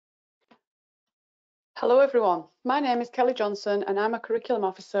Hello everyone, my name is Kelly Johnson and I'm a Curriculum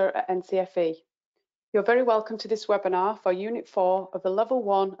Officer at NCFE. You're very welcome to this webinar for Unit 4 of the Level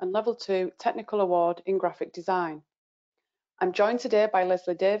 1 and Level 2 Technical Award in Graphic Design. I'm joined today by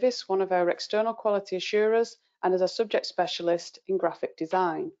Leslie Davis, one of our external quality assurers and as a subject specialist in graphic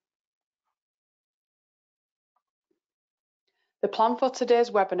design. The plan for today's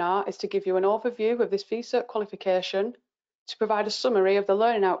webinar is to give you an overview of this VCERT qualification, to provide a summary of the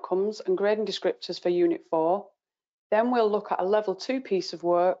learning outcomes and grading descriptors for Unit 4. Then we'll look at a Level 2 piece of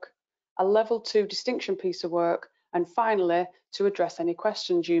work, a Level 2 distinction piece of work, and finally to address any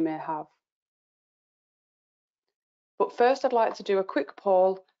questions you may have. But first I'd like to do a quick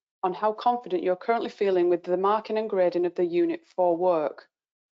poll on how confident you're currently feeling with the marking and grading of the Unit 4 work.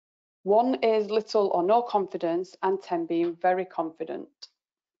 1 is little or no confidence and 10 being very confident.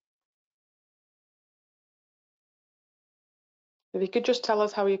 If you could just tell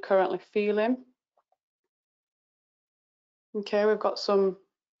us how you're currently feeling. Okay, we've got some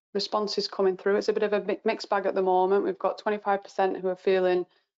responses coming through. It's a bit of a mixed bag at the moment. We've got 25% who are feeling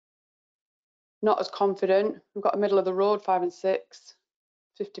not as confident. We've got a middle of the road, 5 and 6,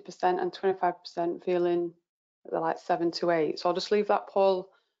 50% and 25% feeling they're like 7 to 8. So I'll just leave that poll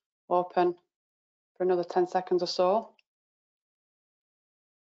open for another 10 seconds or so.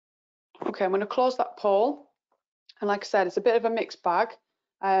 Okay, I'm going to close that poll. And like I said, it's a bit of a mixed bag.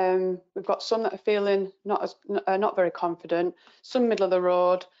 We've got some that are feeling not very confident, some middle of the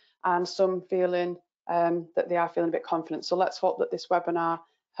road, and some feeling that they are feeling a bit confident. So let's hope that this webinar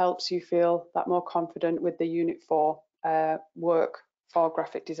helps you feel that more confident with the Unit 4 work for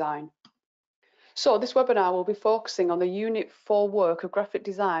graphic design. So this webinar will be focusing on the Unit 4 work of graphic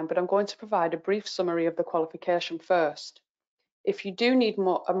design, but I'm going to provide a brief summary of the qualification first. If you do need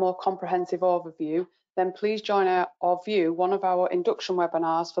a more comprehensive overview, then please join or view one of our induction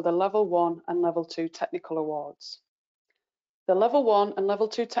webinars for the Level 1 and Level 2 Technical Awards. The Level 1 and Level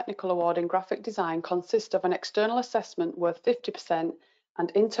 2 Technical Award in Graphic Design consists of an external assessment worth 50%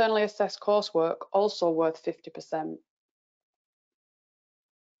 and internally assessed coursework also worth 50%.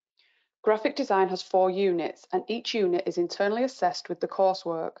 Graphic design has 4 units and each unit is internally assessed with the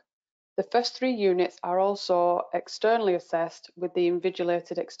coursework. The first 3 units are also externally assessed with the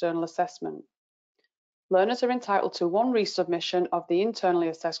invigilated external assessment. Learners are entitled to 1 resubmission of the internally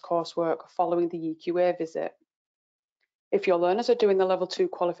assessed coursework following the EQA visit. If your learners are doing the Level 2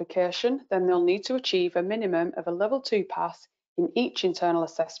 qualification, then they'll need to achieve a minimum of a Level 2 pass in each internal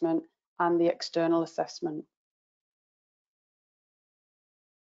assessment and the external assessment.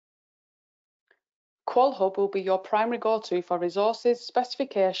 QualHub will be your primary go-to for resources,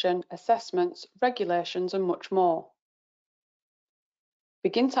 specification, assessments, regulations and much more.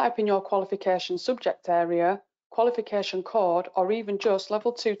 Begin typing your qualification subject area, qualification code or even just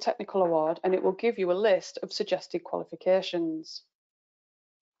Level 2 Technical Award and it will give you a list of suggested qualifications.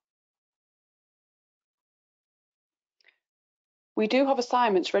 We do have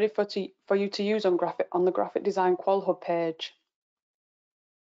assignments ready for you to use on the Graphic Design QualHub page.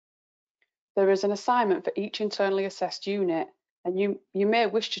 There is an assignment for each internally assessed unit and you may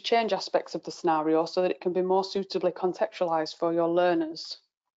wish to change aspects of the scenario so that it can be more suitably contextualized for your learners.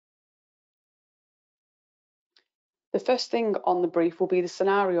 The first thing on the brief will be the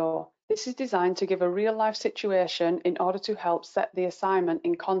scenario. This is designed to give a real-life situation in order to help set the assignment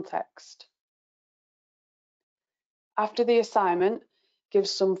in context. After the assignment, gives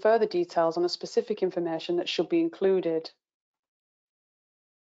some further details on the specific information that should be included.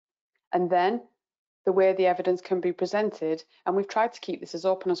 And then, the way the evidence can be presented, and we've tried to keep this as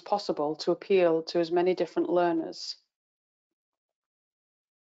open as possible to appeal to as many different learners.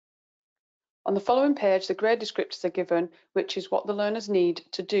 On the following page, the grade descriptors are given, which is what the learners need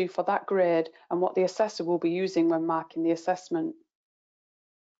to do for that grade and what the assessor will be using when marking the assessment.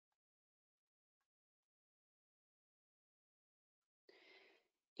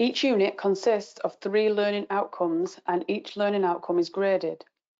 Each unit consists of 3 learning outcomes and each learning outcome is graded.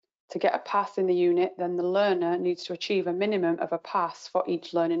 To get a pass in the unit, then the learner needs to achieve a minimum of a pass for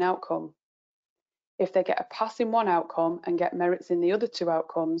each learning outcome. If they get a pass in one outcome and get merits in the other 2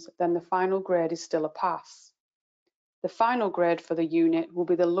 outcomes, then the final grade is still a pass. The final grade for the unit will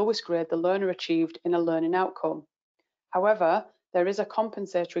be the lowest grade the learner achieved in a learning outcome. However, there is a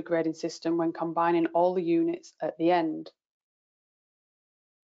compensatory grading system when combining all the units at the end.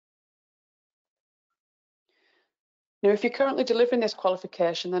 Now, if you're currently delivering this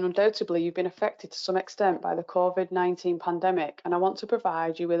qualification, then undoubtedly you've been affected to some extent by the COVID-19 pandemic, and I want to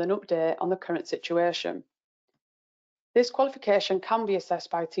provide you with an update on the current situation. This qualification can be assessed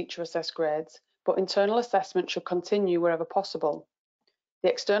by teacher assessed grades, but internal assessment should continue wherever possible. The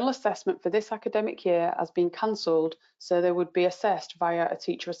external assessment for this academic year has been cancelled, so they would be assessed via a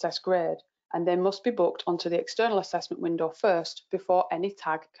teacher assessed grade, and they must be booked onto the external assessment window first before any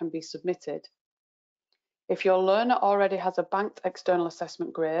tag can be submitted. If your learner already has a banked external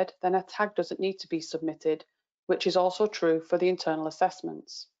assessment grade, then a tag doesn't need to be submitted, which is also true for the internal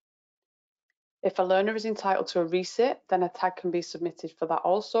assessments. If a learner is entitled to a resit, then a tag can be submitted for that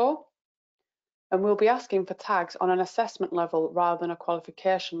also. And we'll be asking for tags on an assessment level rather than a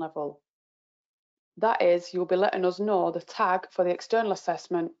qualification level. That is, you'll be letting us know the tag for the external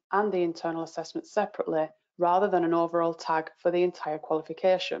assessment and the internal assessment separately, rather than an overall tag for the entire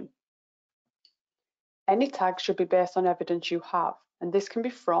qualification. Any tag should be based on evidence you have, and this can be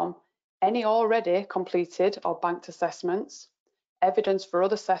from any already completed or banked assessments, evidence for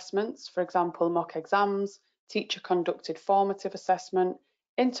other assessments, for example, mock exams, teacher conducted formative assessment,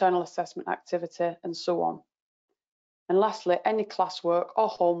 internal assessment activity, and so on. And lastly, any classwork or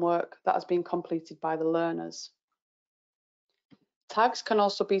homework that has been completed by the learners. Tags can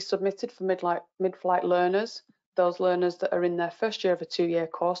also be submitted for mid-flight learners, those learners that are in their first year of a 2-year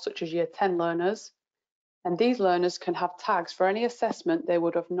course, such as Year 10 learners. And these learners can have tags for any assessment they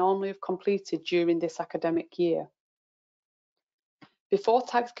would have normally have completed during this academic year. Before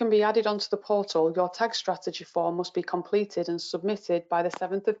tags can be added onto the portal, your tag strategy form must be completed and submitted by the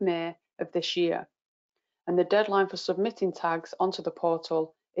 7th of May of this year. And the deadline for submitting tags onto the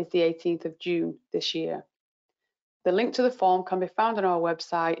portal is the 18th of June this year. The link to the form can be found on our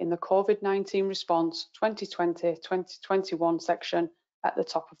website in the COVID-19 Response 2020-2021 section at the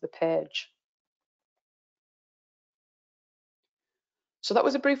top of the page. So that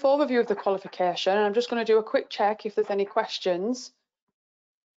was a brief overview of the qualification, and I'm just going to do a quick check if there's any questions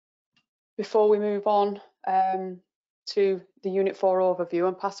before we move on to the Unit 4 overview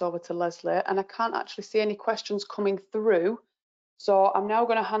and pass over to Leslie. And I can't actually see any questions coming through, so I'm now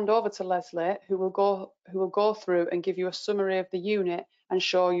going to hand over to Leslie, who will go through and give you a summary of the unit and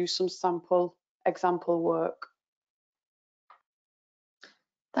show you some sample example work.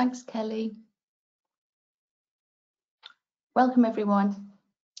 Thanks, Kelly. Welcome, everyone.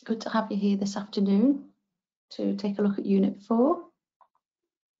 Good to have you here this afternoon to take a look at Unit 4.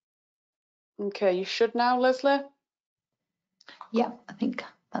 Okay, you should now, Leslie. Yeah, I think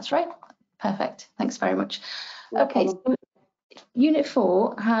that's right. Perfect. Thanks very much. No okay, problem. so Unit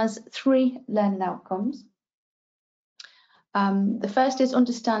 4 has 3 learning outcomes. The first is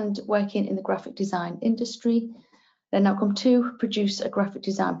understand working in the graphic design industry. Learning outcome 2, produce a graphic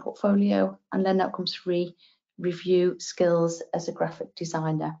design portfolio. And learning outcome 3, review skills as a graphic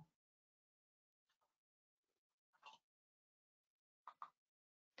designer.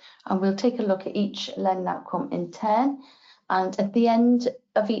 And we'll take a look at each learning outcome in turn. And at the end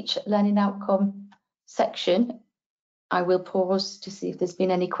of each learning outcome section, I will pause to see if there's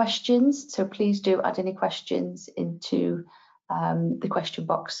been any questions. So please do add any questions into the question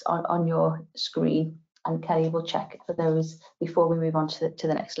box on your screen, and Kelly will check for those before we move on to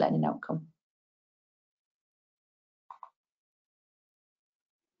the next learning outcome.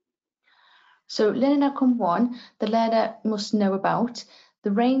 So learning outcome 1, the learner must know about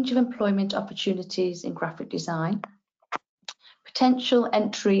the range of employment opportunities in graphic design, potential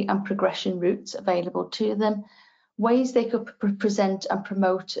entry and progression routes available to them, ways they could present and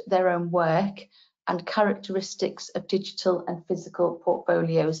promote their own work, and characteristics of digital and physical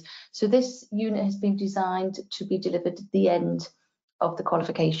portfolios. So this unit has been designed to be delivered at the end of the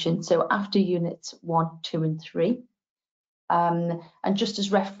qualification, so after units 1, 2 and 3. And just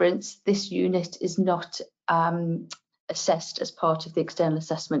as reference, this unit is not assessed as part of the external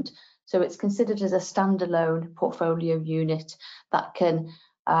assessment. So it's considered as a standalone portfolio unit that can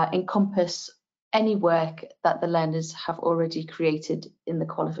encompass any work that the learners have already created in the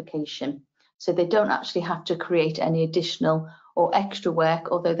qualification. So they don't actually have to create any additional or extra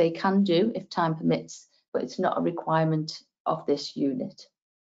work, although they can do if time permits, but it's not a requirement of this unit.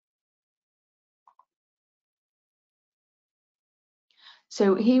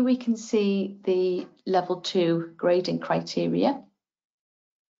 So here we can see the level 2 grading criteria.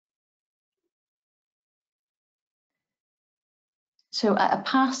 So at a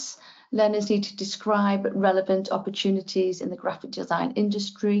pass, learners need to describe relevant opportunities in the graphic design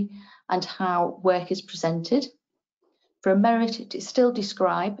industry and how work is presented. For a merit, to still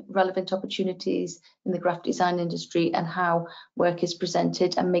describe relevant opportunities in the graphic design industry and how work is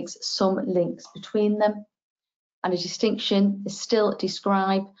presented, and makes some links between them. And a distinction is still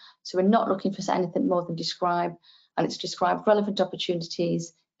describe, so we're not looking for anything more than describe, and it's describe relevant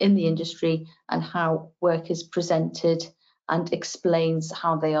opportunities in the industry and how work is presented, and explains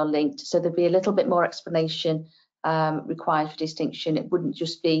how they are linked. So there'll be a little bit more explanation required for distinction. It wouldn't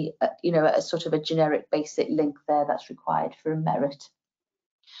just be, a sort of a generic basic link there that's required for a merit.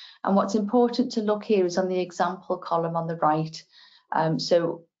 And what's important to look here is on the example column on the right.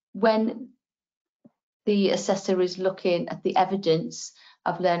 So when the assessor is looking at the evidence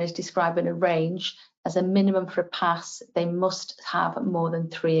of learners describing a range, as a minimum for a pass, they must have more than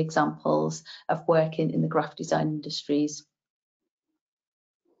 3 examples of working in the graphic design industries.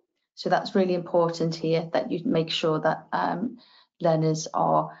 So that's really important here, that you make sure that learners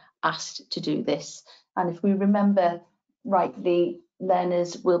are asked to do this. And if we remember rightly,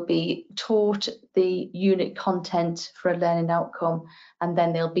 learners will be taught the unit content for a learning outcome, and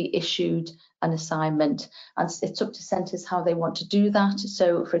then they'll be issued an assignment. And it's up to centres how they want to do that.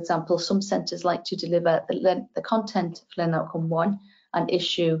 So, for example, some centres like to deliver the content for learning outcome 1 and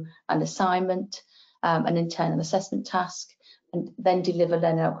issue an assignment, an internal assessment task, and then deliver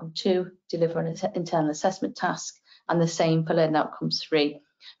learning outcome 2, deliver an internal assessment task, and the same for learning outcomes 3.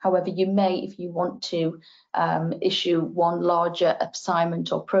 However, you may, if you want to, issue one larger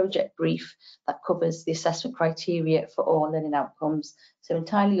assignment or project brief that covers the assessment criteria for all learning outcomes. So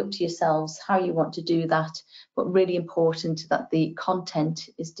entirely up to yourselves how you want to do that, but really important that the content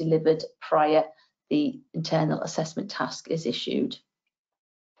is delivered prior the internal assessment task is issued.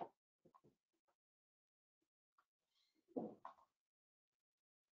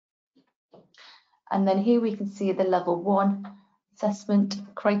 And then here we can see the level 1 assessment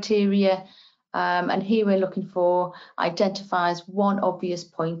criteria. And here we're looking for identifies one obvious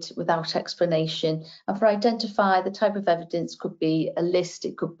point without explanation. And for identify, the type of evidence could be a list,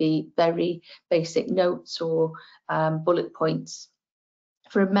 it could be very basic notes or bullet points.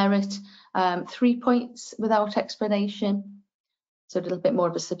 For a merit, 3 points without explanation. So a little bit more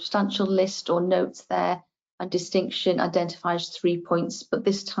of a substantial list or notes there. And distinction identifies 3 points, but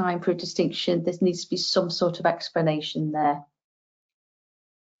this time for a distinction, there needs to be some sort of explanation there.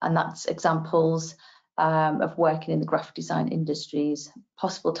 And that's examples of working in the graphic design industries,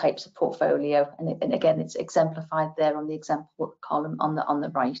 possible types of portfolio, and again, it's exemplified there on the example column on the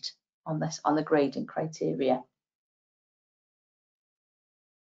right, on the grading criteria.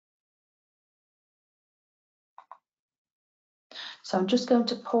 So I'm just going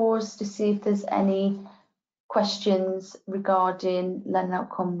to pause to see if there's any questions regarding learning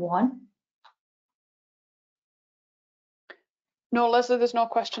outcome 1. No, Leslie, there's no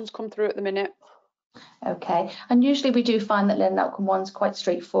questions come through at the minute. Okay, and usually we do find that learning outcome 1 is quite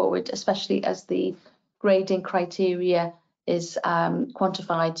straightforward, especially as the grading criteria is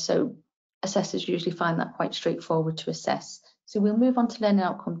quantified. So assessors usually find that quite straightforward to assess. So we'll move on to learning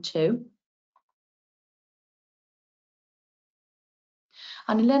outcome 2.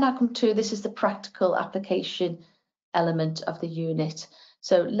 And in learning outcome 2, this is the practical application element of the unit.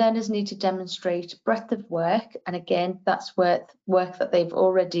 So learners need to demonstrate breadth of work, and again, that's work that they've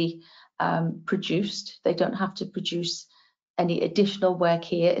already produced. They don't have to produce any additional work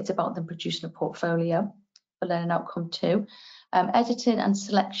here. It's about them producing a portfolio for learning outcome 2. Editing and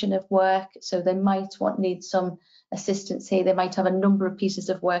selection of work. So they might need some assistance here. They might have a number of pieces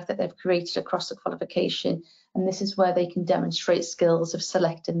of work that they've created across the qualification, and this is where they can demonstrate skills of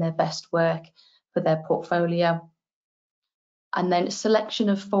selecting their best work for their portfolio. And then selection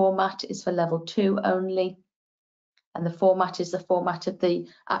of format is for level 2 only. And the format is the format of the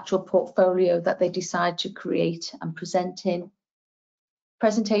actual portfolio that they decide to create and present in.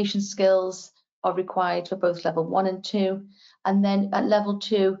 Presentation skills are required for both level 1 and 2. And then at level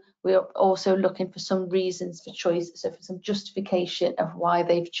 2, we are also looking for some reasons for choice, so for some justification of why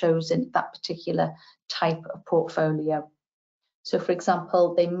they've chosen that particular type of portfolio. So for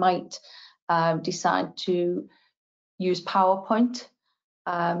example, they might decide to use PowerPoint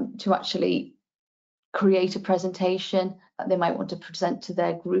to actually create a presentation that they might want to present to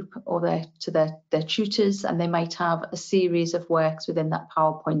their group or to their tutors, and they might have a series of works within that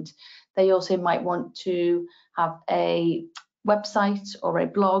PowerPoint. They also might want to have a website or a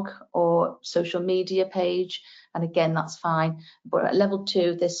blog or social media page, and again, that's fine. But at level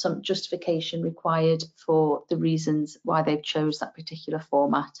 2, there's some justification required for the reasons why they've chose that particular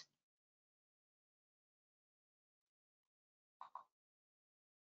format.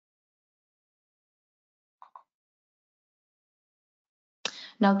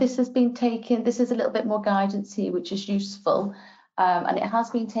 Now this has been taken, this is a little bit more guidance here, which is useful, and it has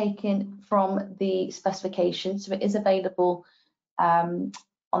been taken from the specification, so it is available on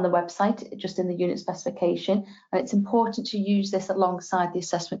the website, just in the unit specification, and it's important to use this alongside the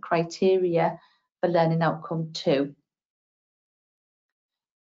assessment criteria for learning outcome 2.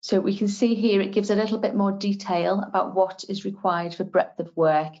 So we can see here it gives a little bit more detail about what is required for breadth of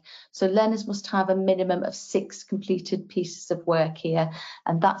work. So learners must have a minimum of 6 completed pieces of work here,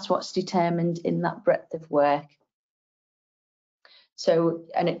 and that's what's determined in that breadth of work. So,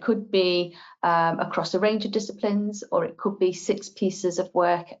 and it could be across a range of disciplines, or it could be 6 pieces of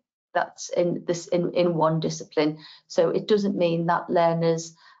work that's in one discipline. So it doesn't mean that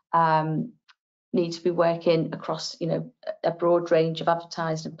learners need to be working across, you know, a broad range of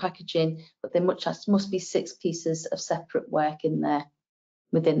advertising and packaging, but there must be 6 pieces of separate work in there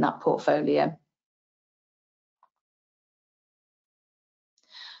within that portfolio.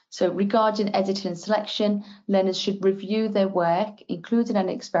 So regarding editing and selection, learners should review their work, including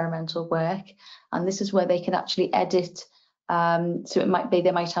any experimental work, and this is where they can actually edit. So it might be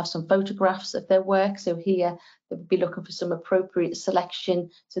they might have some photographs of their work. So here they would be looking for some appropriate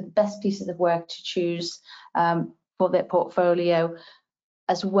selection. So the best pieces of work to choose for their portfolio,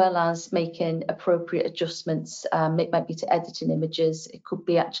 as well as making appropriate adjustments. It might be to editing images. It could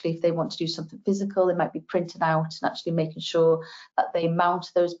be actually if they want to do something physical, it might be printing out and actually making sure that they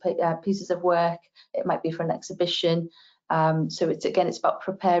mount those pieces of work. It might be for an exhibition. So it's about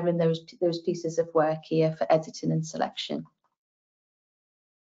preparing those pieces of work here for editing and selection.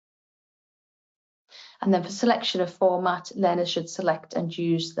 And then for selection of format, learners should select and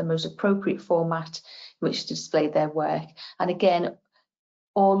use the most appropriate format in which to display their work. And again,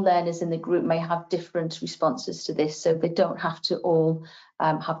 all learners in the group may have different responses to this, so they don't have to all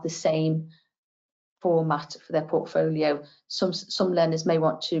have the same format for their portfolio. Some learners may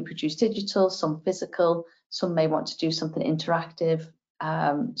want to produce digital, some physical, some may want to do something interactive,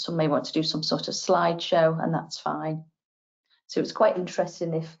 some may want to do some sort of slideshow, and that's fine. So it's quite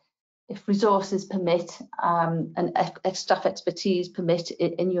interesting if resources permit and staff expertise permit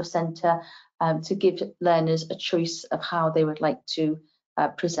in your centre to give learners a choice of how they would like to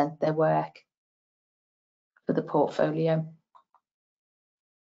present their work for the portfolio.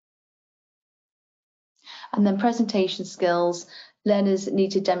 And then presentation skills. Learners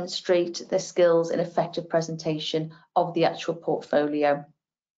need to demonstrate their skills in effective presentation of the actual portfolio.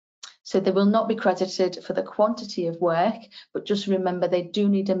 So they will not be credited for the quantity of work, but just remember they do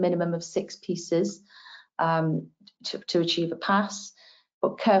need a minimum of 6 pieces to achieve a pass.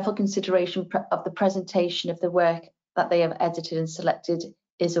 But careful consideration of the presentation of the work that they have edited and selected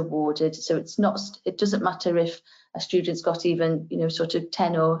is awarded. So it doesn't matter if a student's got even, you know, sort of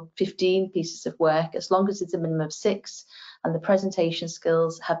 10 or 15 pieces of work, as long as it's a minimum of 6 and the presentation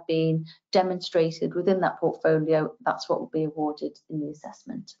skills have been demonstrated within that portfolio, that's what will be awarded in the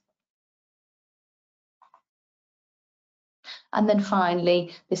assessment. And then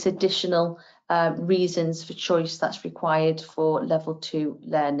finally, this additional reasons for choice that's required for level 2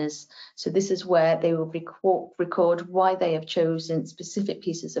 learners. So this is where they will record why they have chosen specific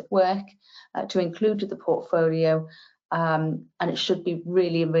pieces of work to include with the portfolio, and it should be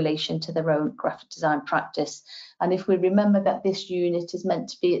really in relation to their own graphic design practice. And if we remember that this unit is meant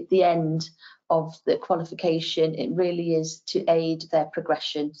to be at the end of the qualification, it really is to aid their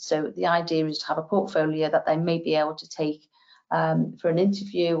progression. So the idea is to have a portfolio that they may be able to take for an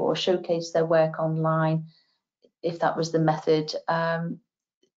interview or showcase their work online, if that was the method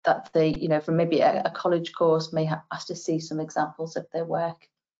that they, you know, from maybe a college course may ask to see some examples of their work.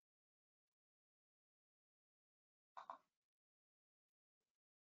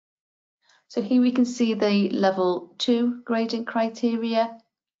 So here we can see the level 2 grading criteria,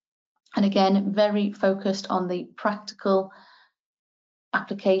 and again very focused on the practical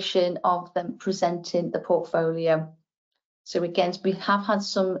application of them presenting the portfolio. So again, we have had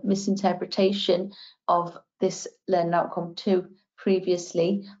some misinterpretation of this Learning Outcome 2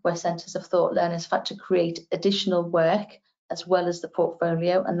 previously, where centres have thought learners have had to create additional work as well as the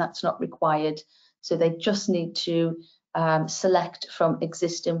portfolio, and that's not required. So they just need to select from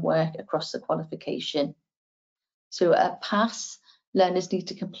existing work across the qualification. So at pass, learners need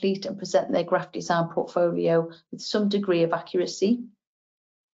to complete and present their graphic design portfolio with some degree of accuracy.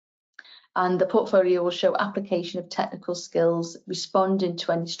 And the portfolio will show application of technical skills, responding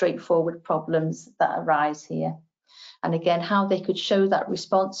to any straightforward problems that arise here. And again, how they could show that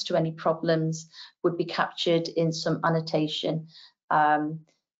response to any problems would be captured in some annotation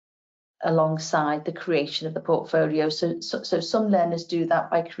alongside the creation of the portfolio. So some learners do that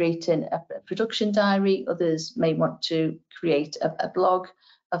by creating a production diary, others may want to create a blog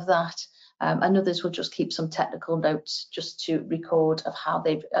of that. And others will just keep some technical notes just to record of how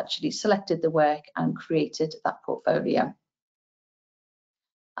they've actually selected the work and created that portfolio.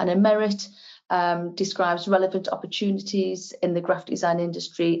 And a merit describes relevant opportunities in the graphic design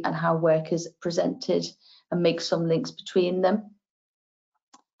industry and how work is presented, and makes some links between them.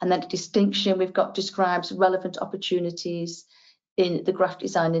 And then distinction, we've got describes relevant opportunities in the graphic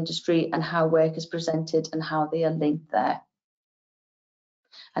design industry and how work is presented and how they are linked there.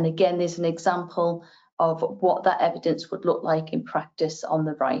 And again, there's an example of what that evidence would look like in practice on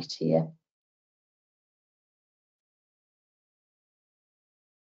the right here.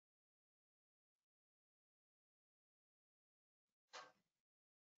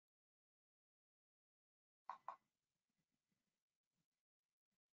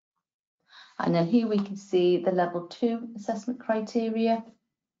 And then here we can see the level 2 assessment criteria.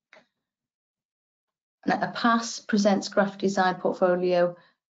 And a pass presents graphic design portfolio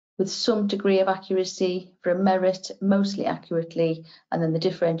with some degree of accuracy, for a merit mostly accurately, and then the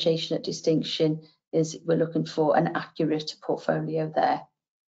differentiation at distinction is we're looking for an accurate portfolio there.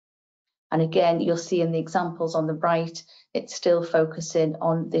 And again, you'll see in the examples on the right, it's still focusing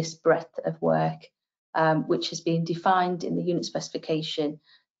on this breadth of work, which has been defined in the unit specification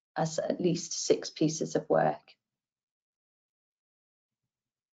as at least 6 pieces of work.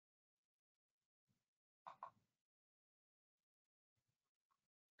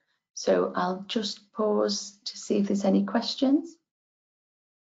 So I'll just pause to see if there's any questions.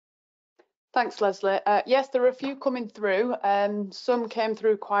 Thanks, Leslie. Yes, there are a few coming through. Some came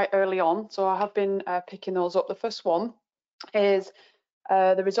through quite early on, so I have been picking those up. The first one is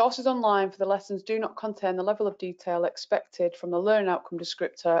the resources online for the lessons do not contain the level of detail expected from the learning outcome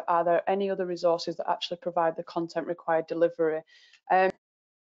descriptor. Are there any other resources that actually provide the content required delivery?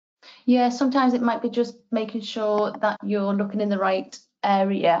 Yeah, sometimes it might be just making sure that you're looking in the right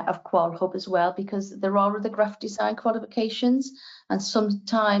area of QualHub as well, because there are other graphic design qualifications, and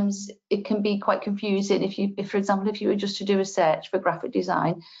sometimes it can be quite confusing. If for example, if you were just to do a search for graphic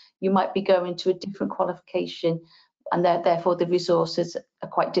design, you might be going to a different qualification, and therefore the resources are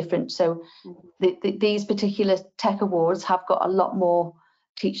quite different. So these particular tech awards have got a lot more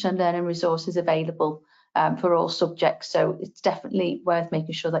teaching and learning resources available for all subjects, so it's definitely worth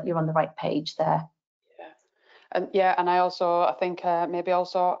making sure that you're on the right page there. And I think maybe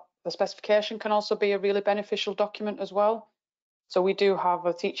also the specification can also be a really beneficial document as well. So we do have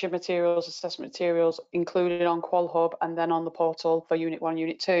a teaching materials, assessment materials included on QualHub and then on the portal for Unit 1,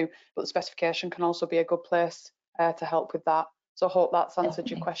 Unit 2, but the specification can also be a good place to help with that. So I hope that's answered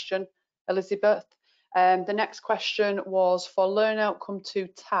your question, Elizabeth. The next question was for Learn Outcome 2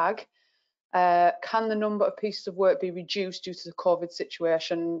 tag. Can the number of pieces of work be reduced due to the COVID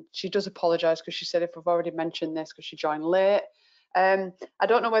situation? She does apologise because she said if I've already mentioned this because she joined late. I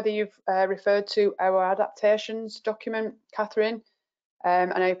don't know whether you've referred to our adaptations document, Catherine,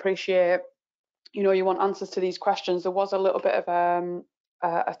 and I appreciate, you know, you want answers to these questions. There was a little bit of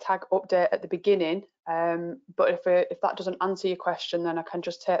a tag update at the beginning, but if that doesn't answer your question, then I can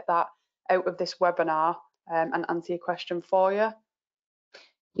just take that out of this webinar and answer your question for you.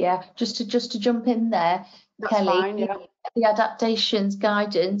 Yeah, just to jump in there, That's Kelly, fine, yeah. the adaptations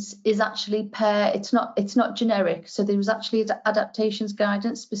guidance is actually it's not generic. So there was actually adaptations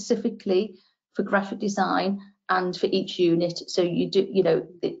guidance specifically for graphic design and for each unit. So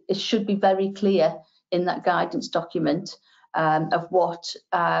it should be very clear in that guidance document of what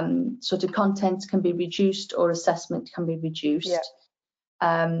sort of content can be reduced or assessment can be reduced.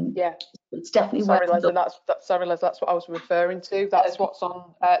 Yeah. It's definitely sorry, worth Leslie, that's what I was referring to. That's what's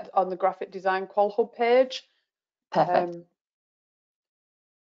on the graphic design QualHub page. Perfect.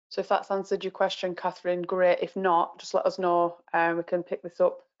 So if that's answered your question, Catherine, great. If not, just let us know and we can pick this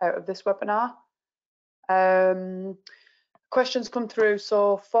up out of this webinar. Questions come through.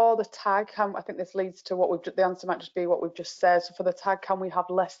 So for the tag, I think this leads to the answer might just be what we've just said. So for the tag, can we have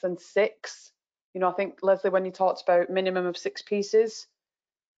less than 6? You know, I think, Leslie, when you talked about minimum of 6 pieces,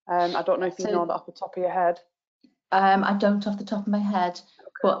 I don't know if you know that off the top of your head. I don't off the top of my head, okay.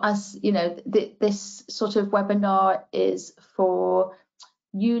 But as you know, this sort of webinar is for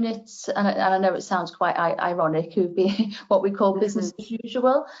units, and I know it sounds quite ironic, who be what we call business as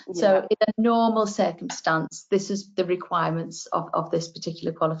usual. Yeah. So in a normal circumstance, this is the requirements of this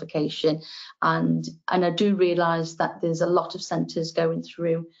particular qualification, and I do realise that there's a lot of centres going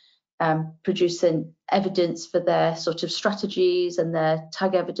through producing evidence for their sort of strategies and their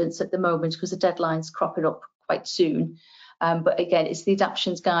tag evidence at the moment because the deadline's cropping up quite soon. But again, it's the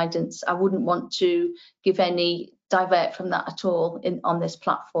adaptations guidance. I wouldn't want to divert from that at all on this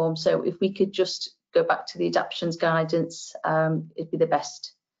platform. So if we could just go back to the adaptations guidance, it'd be the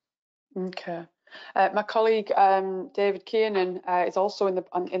best. Okay. My colleague David Kiernan is also in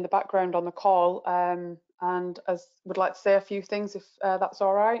the background on the call, and would like to say a few things if that's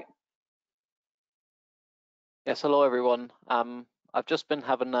all right. Yes, hello everyone. I've just been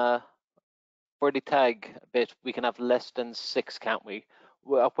having for the tag bit, we can have less than 6, can't we?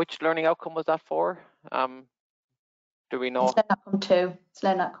 Which learning outcome was that for? Do we know? It's learning outcome 2. It's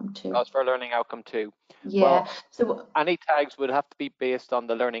learning outcome 2. That's for learning outcome 2. Yeah. Well, so any tags would have to be based on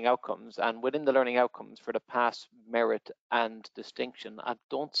the learning outcomes, and within the learning outcomes for the pass, merit, and distinction, I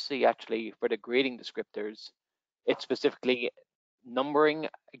don't see actually for the grading descriptors, it's specifically numbering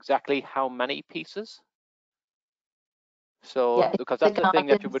exactly how many pieces. So, yeah, because that's the thing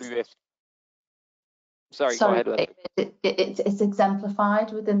that you would be based. Sorry, go ahead. It's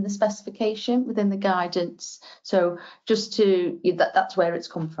exemplified within the specification, within the guidance. So just to, that's where it's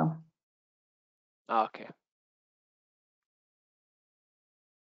come from. Okay.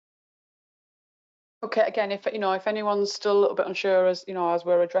 Okay, again, if anyone's still a little bit unsure, as as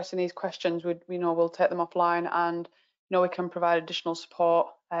we're addressing these questions, we'll take them offline, and we can provide additional support,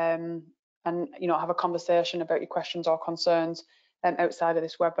 and have a conversation about your questions or concerns outside of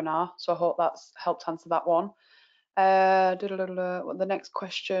this webinar. So I hope that's helped answer that one. The next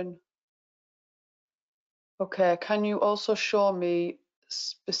question. Okay, can you also show me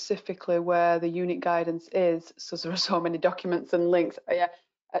specifically where the unit guidance is? So there are so many documents and links. Yeah,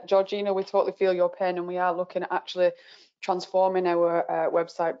 Georgina, we totally feel your pain, and we are looking at actually transforming our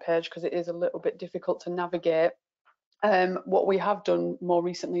website page because it is a little bit difficult to navigate. What we have done more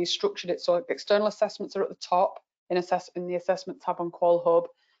recently is structured it so external assessments are at the top in the assessment tab on QualHub,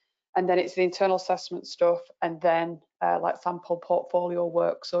 and then it's the internal assessment stuff, and then like sample portfolio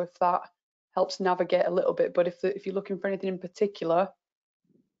work. So if that helps navigate a little bit, but if you're looking for anything in particular,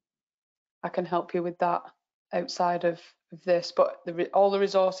 I can help you with that outside of this. But all the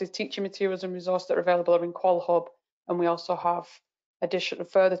resources, teaching materials and resources that are available are in QualHub, and we also have additional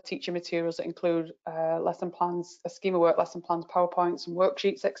further teaching materials that include lesson plans, a schema work, lesson plans, PowerPoints and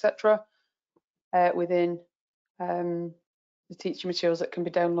worksheets, etc. Within the teaching materials that can be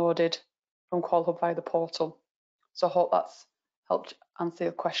downloaded from QualHub via the portal. So I hope that's helped answer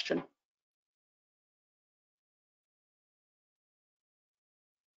your question.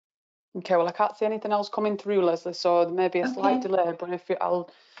 Okay, well, I can't see anything else coming through, Leslie, so there may be a slight delay, but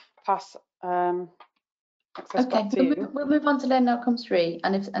I'll pass access back to you. We'll move on to learning outcomes 3,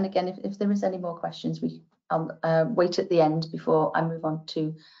 and again, if there is any more questions, I'll wait at the end before I move on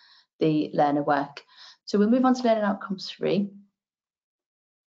to the learner work. So we'll move on to learning outcomes 3.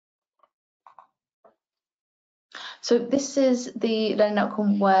 So this is the learning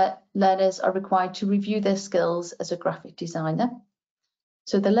outcome where learners are required to review their skills as a graphic designer.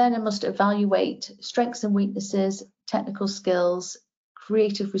 So the learner must evaluate strengths and weaknesses, technical skills,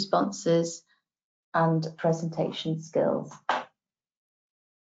 creative responses, and presentation skills.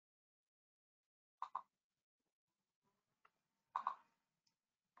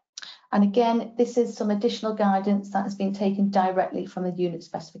 And again, this is some additional guidance that has been taken directly from the unit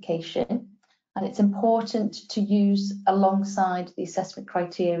specification. And it's important to use alongside the assessment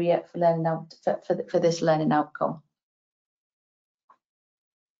criteria for learning for this learning outcome.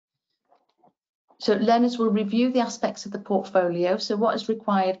 So learners will review the aspects of the portfolio. So what is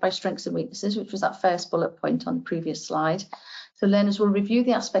required by strengths and weaknesses, which was that first bullet point on the previous slide. So learners will review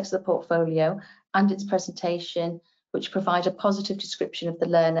the aspects of the portfolio and its presentation, which provide a positive description of the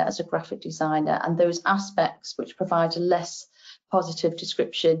learner as a graphic designer, and those aspects which provide a less positive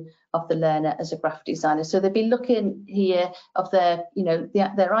description of the learner as a graphic designer. So they'll be looking here of their,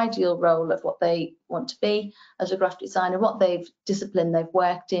 their ideal role of what they want to be as a graphic designer, what discipline they've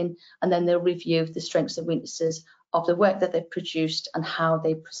worked in, and then they'll review the strengths and weaknesses of the work that they've produced and how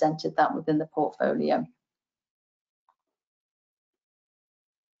they presented that within the portfolio.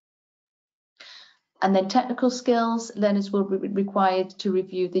 And then technical skills, learners will be required to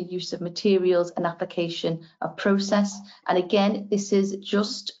review the use of materials and application of process. And again, this is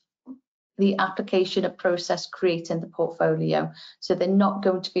just the application of process creating the portfolio. So they're not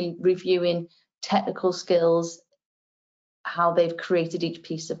going to be reviewing technical skills, how they've created each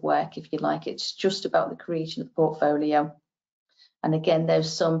piece of work, if you like. It's just about the creation of the portfolio. And again,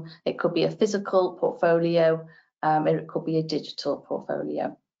 it could be a physical portfolio, or it could be a digital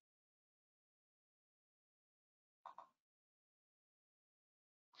portfolio.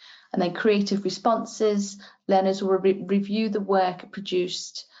 And then creative responses, learners will review the work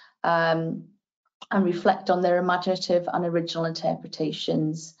produced and reflect on their imaginative and original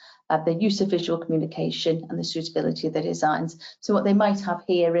interpretations, the use of visual communication and the suitability of their designs. So what they might have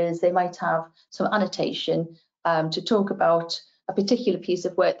here is they might have some annotation to talk about a particular piece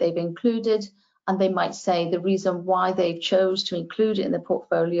of work they've included, and they might say the reason why they chose to include it in the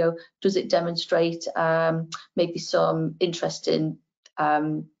portfolio. Does it demonstrate maybe some interest in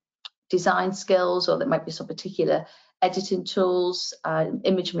design skills, or there might be some particular editing tools,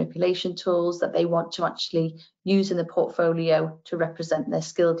 image manipulation tools that they want to actually use in the portfolio to represent their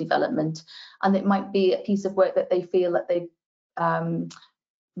skill development. And it might be a piece of work that they feel that they've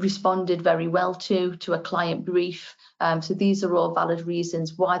responded very well to a client brief. So these are all valid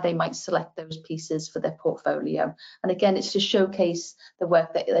reasons why they might select those pieces for their portfolio. And again, it's to showcase the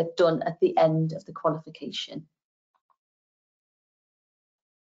work that they've done at the end of the qualification.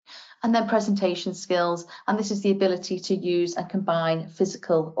 And then presentation skills, and this is the ability to use and combine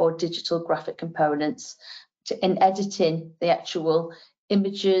physical or digital graphic components in editing the actual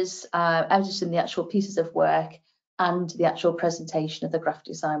images, editing the actual pieces of work, and the actual presentation of the graphic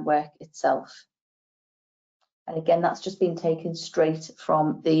design work itself. And again, that's just been taken straight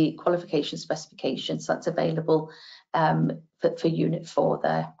from the qualification specification, so that's available for Unit 4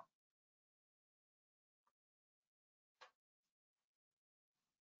 there.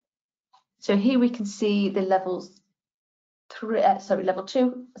 So here we can see the level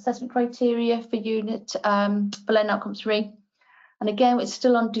 2 assessment criteria for Unit for Learning Outcome 3. And again, it's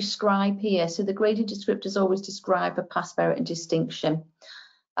still on describe here. So the grading descriptors always describe a pass, merit and distinction.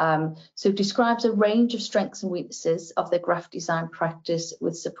 So it describes a range of strengths and weaknesses of their graphic design practice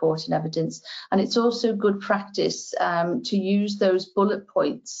with support and evidence. And it's also good practice to use those bullet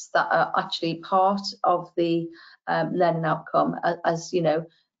points that are actually part of the learning outcome as, you know,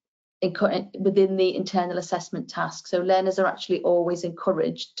 within the internal assessment task. So learners are actually always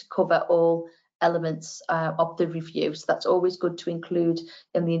encouraged to cover all elements of the review. So that's always good to include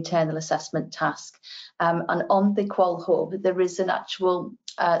in the internal assessment task. And on the Qual Hub, there is an actual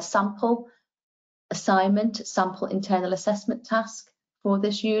sample assignment, sample internal assessment task for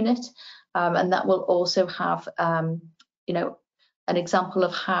this unit. And that will also have, you know, an example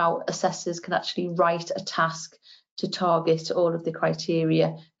of how assessors can actually write a task to target all of the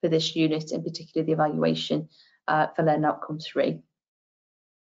criteria for this unit, in particular the evaluation for Learning Outcome 3.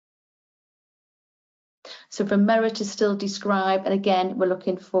 So for merit is still described, and again, we're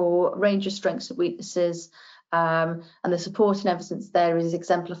looking for a range of strengths and weaknesses, and the support and evidence there is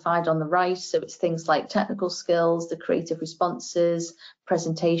exemplified on the right. So it's things like technical skills, the creative responses,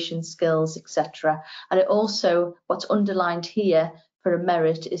 presentation skills, etc. And it also, what's underlined here for a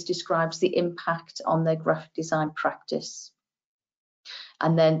merit is describes the impact on their graphic design practice.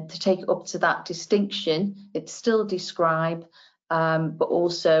 And then to take it up to that distinction, it's still describe, but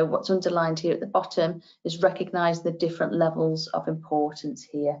also what's underlined here at the bottom is recognise the different levels of importance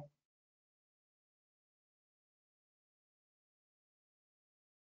here.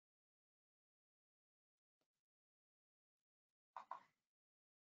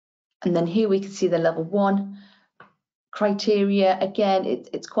 And then here we can see the level 1 criteria. Again,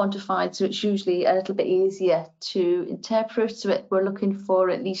 it's quantified, so it's usually a little bit easier to interpret. So we're looking for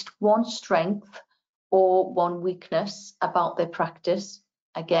at least one strength or one weakness about their practice.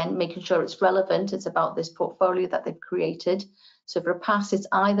 Again, making sure it's relevant, it's about this portfolio that they've created. So for a pass, it's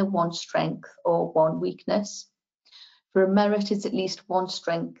either one strength or one weakness. For a merit, it's at least one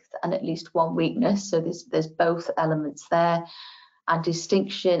strength and at least one weakness. So there's both elements there. And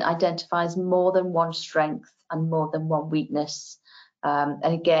distinction identifies more than one strength and more than one weakness. And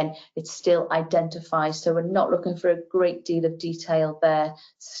again, it still identifies, so we're not looking for a great deal of detail there,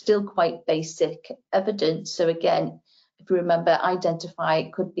 still quite basic evidence. So again, if you remember, identify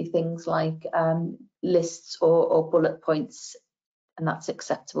could be things like lists or bullet points, and that's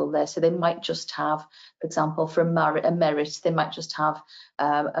acceptable there. So they might just have, for example, for a merit, they might just have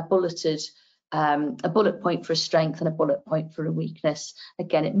a bullet point for a strength and a bullet point for a weakness.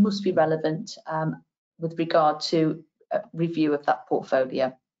 Again, it must be relevant with regard to a review of that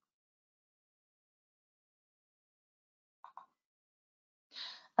portfolio.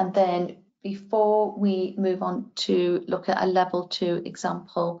 And then before we move on to look at a level 2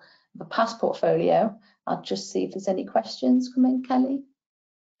 example of a pass portfolio, I'll just see if there's any questions come in, Kelly.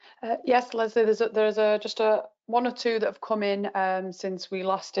 Yes, Leslie, there's just one or two that have come in since we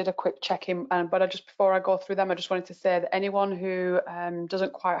last did a quick check-in, but just before I go through them, I just wanted to say that anyone who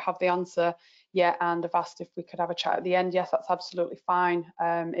doesn't quite have the answer yet and have asked if we could have a chat at the end, yes, that's absolutely fine.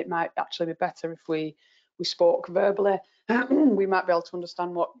 It might actually be better if we spoke verbally. We might be able to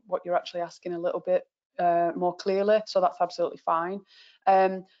understand what you're actually asking a little bit more clearly, so that's absolutely fine.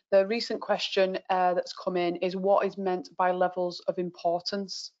 The recent question that's come in is what is meant by levels of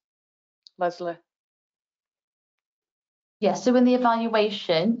importance, Leslie? Yeah, so in the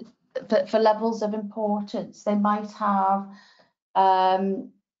evaluation, for levels of importance, they might have,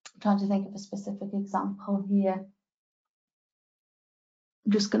 I'm trying to think of a specific example here.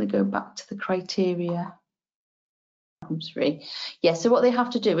 I'm just going to go back to the criteria. outcome 3. Yeah, so what they have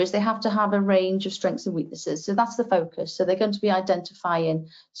to do is they have to have a range of strengths and weaknesses. So that's the focus. So they're going to be identifying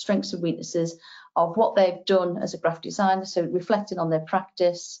strengths and weaknesses of what they've done as a graphic designer, so reflecting on their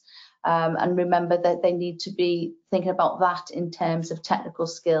practice. And remember that they need to be thinking about that in terms of technical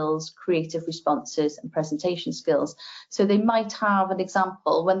skills, creative responses and presentation skills. So they might have an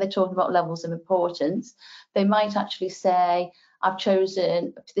example when they're talking about levels of importance. They might actually say, I've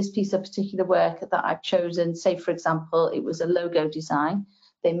chosen this piece of particular work that I've chosen, say for example, it was a logo design.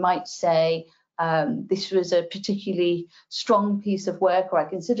 They might say, this was a particularly strong piece of work, or I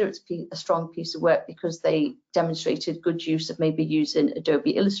consider it a strong piece of work because they demonstrated good use of maybe using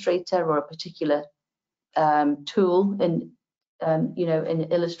Adobe Illustrator or a particular tool in, you know, in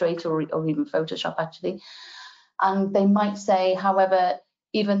Illustrator or even Photoshop actually. And they might say, however,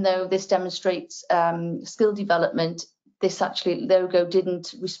 even though this demonstrates skill development, this actually logo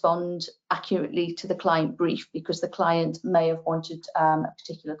didn't respond accurately to the client brief because the client may have wanted a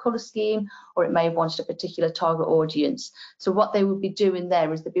particular color scheme, or it may have wanted a particular target audience. So what they would be doing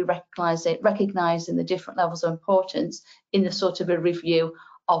there is they'd be recognizing the different levels of importance in the sort of a review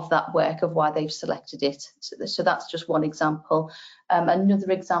of that work, of why they've selected it. So that's just one example.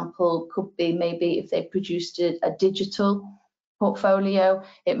 Another example could be maybe if they produced a digital portfolio,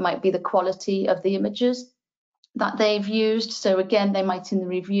 it might be the quality of the images that they've used. So again, they might in the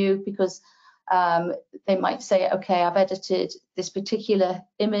review, because they might say, okay, I've edited this particular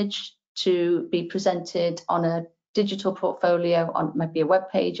image to be presented on a digital portfolio, on it might be a web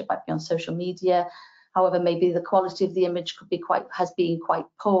page, it might be on social media. However, maybe the quality of the image could be has been quite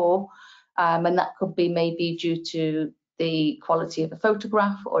poor, and that could be maybe due to the quality of a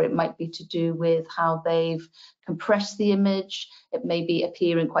photograph, or it might be to do with how they've compressed the image. It may be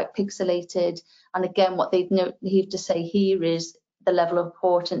appearing quite pixelated. And again, what they need to say here is the level of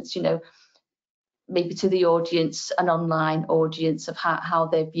importance, you know, maybe to the audience, an online audience, of how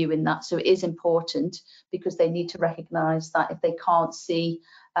they're viewing that. So it is important, because they need to recognise that if they can't see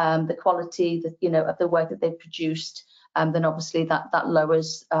the quality that, you know, of the work that they've produced, then obviously that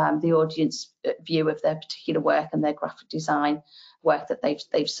lowers the audience view of their particular work and their graphic design work that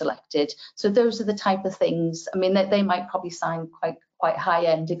they've selected. So those are the type of things. I mean, they might probably sound quite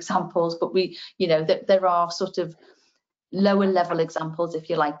high-end examples, but we, you know, there are sort of lower level examples, if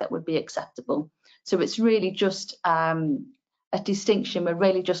you like, that would be acceptable. So it's really just a distinction. We're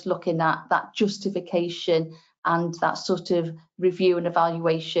really just looking at that justification and that sort of review and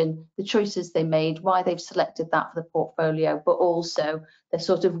evaluation, the choices they made, why they've selected that for the portfolio, but also they're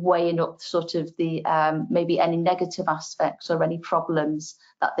sort of weighing up sort of the maybe any negative aspects or any problems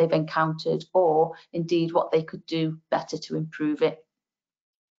that they've encountered, or indeed what they could do better to improve it.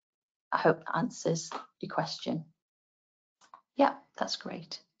 I hope that answers your question. Yeah, that's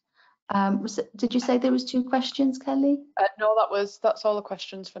great. Did you say there was 2 questions, Kelly? No, that's all the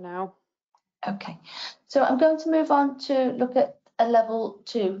questions for now. Okay, so I'm going to move on to look at a level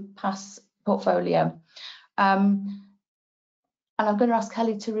 2 pass portfolio. And I'm going to ask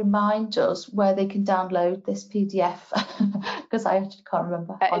Kelly to remind us where they can download this PDF, because I actually can't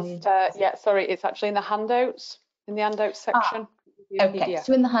remember. Yeah, sorry, it's actually in the handouts, section. Okay,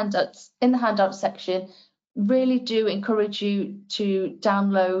 so in the handouts section, really do encourage you to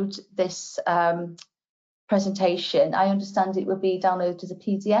download this presentation. I understand it will be downloaded as a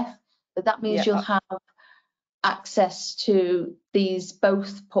PDF, but that means you'll have access to these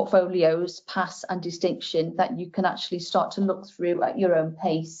both portfolios, pass and distinction, that you can actually start to look through at your own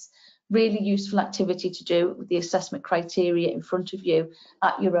pace. Really useful activity to do with the assessment criteria in front of you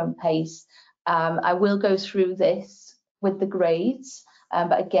at your own pace. I will go through this with the grades,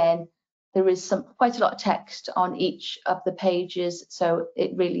 but again, there is quite a lot of text on each of the pages, so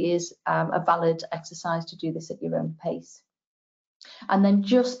it really is a valid exercise to do this at your own pace. And then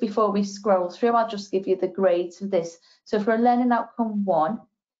just before we scroll through, I'll just give you the grades for this. So for a learning outcome 1,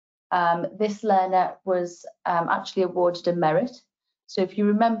 this learner was actually awarded a merit. So if you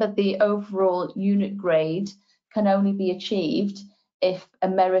remember, the overall unit grade can only be achieved if a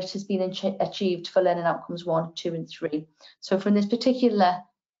merit has been achieved for learning outcomes 1, 2 and 3. So from this particular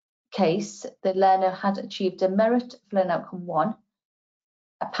case, the learner had achieved a merit for learning outcome 1,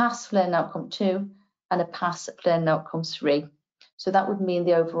 a pass for learning outcome 2 and a pass for learning outcome 3. So that would mean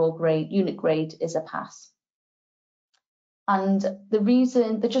the overall grade, unit grade, is a pass. And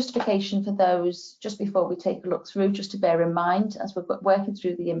the justification for those, just before we take a look through, just to bear in mind as we're working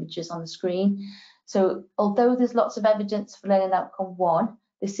through the images on the screen. So although there's lots of evidence for learning outcome 1,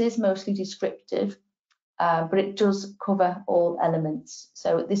 this is mostly descriptive. but it does cover all elements.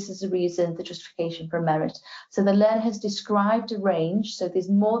 So this is the reason, the justification for merit. So the learner has described a range, so there's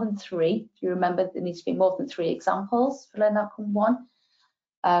more than 3. If you remember, there needs to be more than 3 examples for learning outcome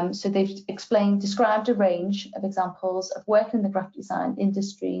 1. So they've described a range of examples of working in the graphic design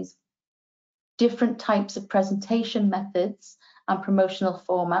industries, different types of presentation methods and promotional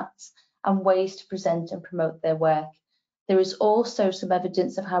formats, and ways to present and promote their work. There is also some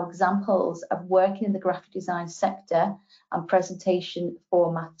evidence of how examples of working in the graphic design sector and presentation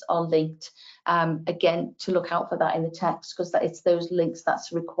formats are linked. Again, to look out for that in the text, because it's those links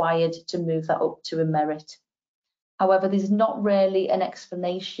that's required to move that up to a merit. However, there's not really an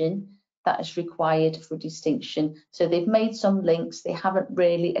explanation that is required for distinction. So they've made some links, they haven't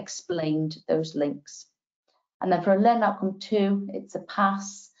really explained those links. And then for a learning outcome 2, it's a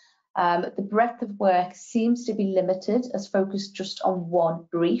pass. The breadth of work seems to be limited as focused just on one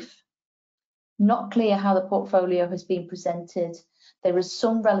brief. Not clear how the portfolio has been presented. There is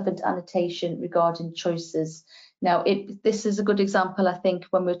some relevant annotation regarding choices. Now, this is a good example, I think,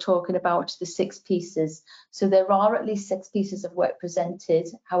 when we're talking about the 6 pieces. So there are at least 6 pieces of work presented.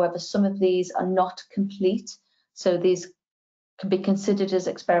 However, some of these are not complete. So these can be considered as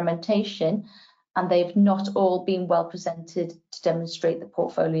experimentation, and they've not all been well presented to demonstrate the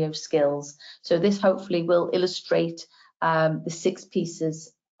portfolio skills. So this hopefully will illustrate the 6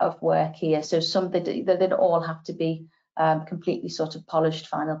 pieces of work here. So some they don't all have to be completely sort of polished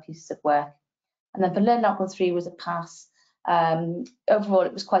final pieces of work. And then for learning outcome 3 was a pass. Overall,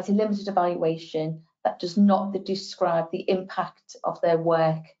 it was quite a limited evaluation that does not describe the impact of their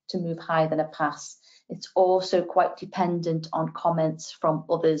work to move higher than a pass. It's also quite dependent on comments from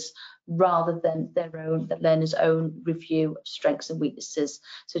others rather than the learner's own review of strengths and weaknesses.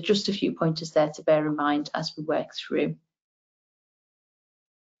 So just a few pointers there to bear in mind as we work through.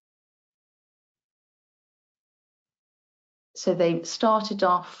 So they started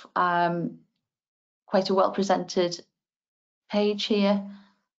off quite a well presented page here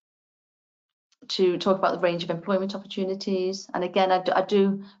to talk about the range of employment opportunities. And again, I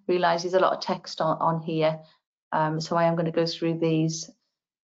do realise there's a lot of text on here. So I am going to go through these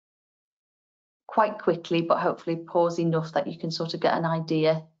quite quickly, but hopefully pause enough that you can sort of get an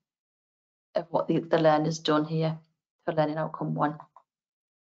idea of what the learner's done here for learning outcome 1.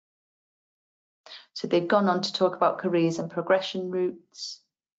 So they've gone on to talk about careers and progression routes.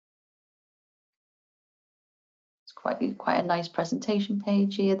 It's quite a nice presentation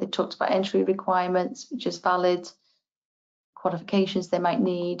page here. They talked about entry requirements, which is valid, qualifications they might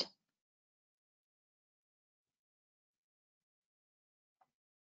need.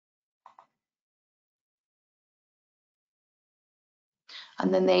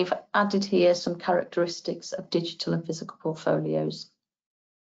 And then they've added here some characteristics of digital and physical portfolios.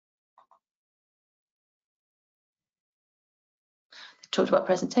 They talked about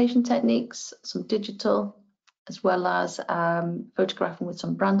presentation techniques, some digital, as well as photographing with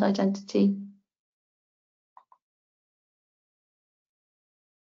some brand identity.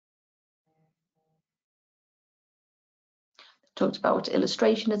 They talked about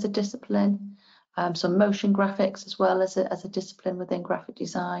illustration as a discipline, some motion graphics as well as a discipline within graphic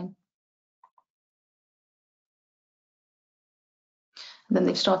design. And then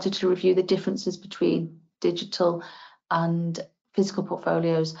they've started to review the differences between digital and physical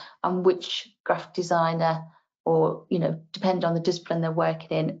portfolios and which graphic designer, or depend on the discipline they're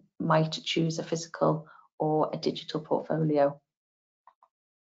working in, might choose a physical or a digital portfolio.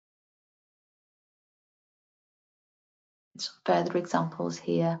 Some further examples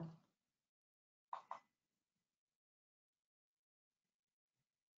here.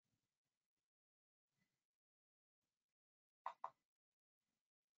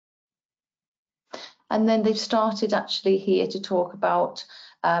 And then they've started actually here to talk about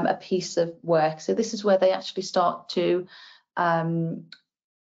a piece of work. So this is where they actually start to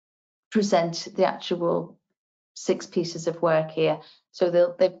present the actual 6 pieces of work here.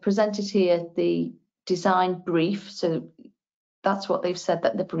 So they've presented here the design brief. So that's what they've said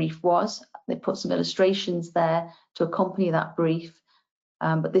that the brief was. They put some illustrations there to accompany that brief.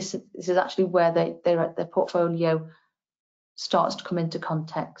 But this is actually where their portfolio starts to come into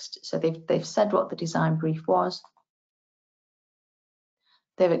context. So they've said what the design brief was.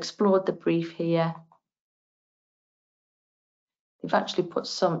 They've explored the brief here. They've actually put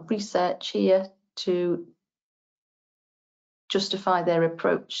some research here to justify their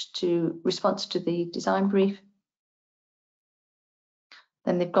approach to response to the design brief.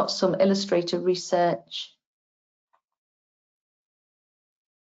 Then they've got some illustrator research.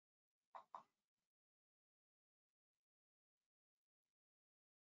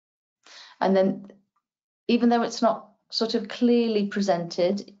 And then even though it's not sort of clearly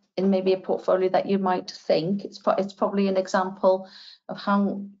presented in maybe a portfolio that you might think, it's probably an example of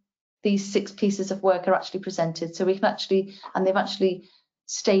how these 6 pieces of work are actually presented. So we can actually, and they've actually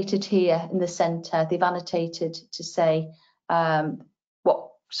stated here in the centre, they've annotated to say what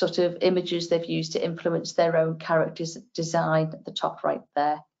sort of images they've used to influence their own character's design at the top right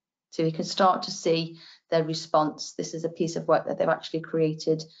there. So you can start to see their response. This is a piece of work that they've actually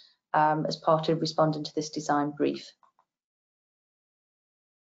created as part of responding to this design brief.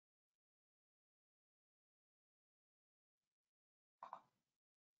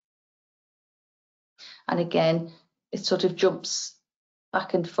 And again, it sort of jumps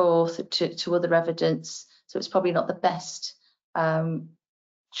back and forth to other evidence. So it's probably not the best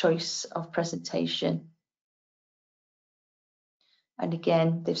choice of presentation. And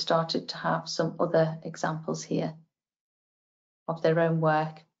again, they've started to have some other examples here of their own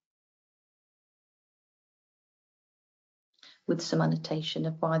work with some annotation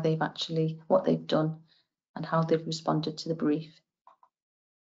of why they've actually, what they've done and how they've responded to the brief.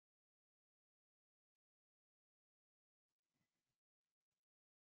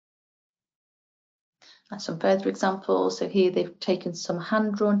 And some further examples. So here they've taken some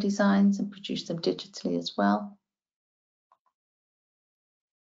hand-drawn designs and produced them digitally as well.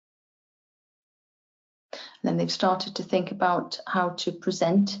 And then they've started to think about how to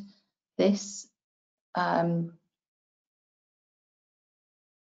present this,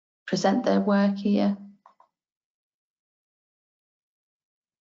 present their work here.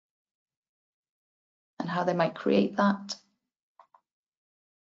 And how they might create that.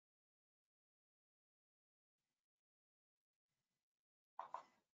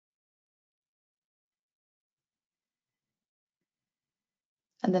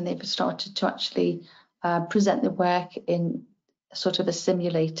 And then they've started to actually present the work in sort of a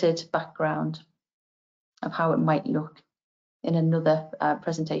simulated background of how it might look in another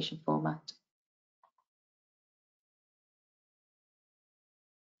presentation format.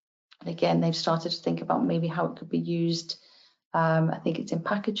 And again, they've started to think about maybe how it could be used. I think it's in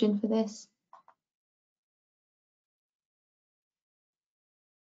packaging for this.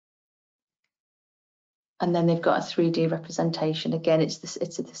 And then they've got a 3D representation. Again, it's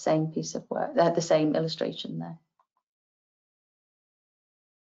the same piece of work, the same illustration there.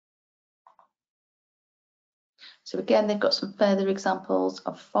 So again, they've got some further examples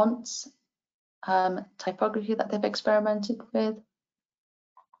of fonts, typography that they've experimented with.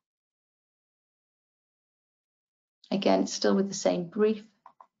 Again, it's still with the same brief.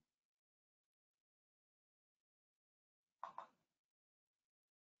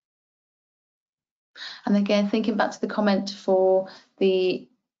 And again, thinking back to the comment for the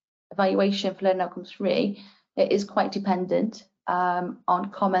evaluation for Learning Outcomes 3, it is quite dependent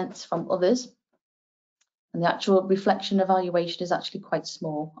on comments from others. And the actual reflection evaluation is actually quite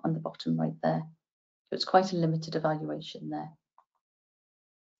small on the bottom right there. So it's quite a limited evaluation there.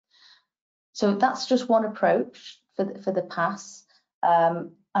 So that's just one approach for the PASS.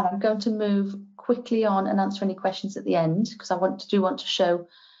 And I'm going to move quickly on and answer any questions at the end, because I do want to show,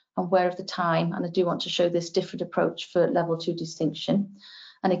 I'm aware of the time, and I do want to show this different approach for level 2 distinction.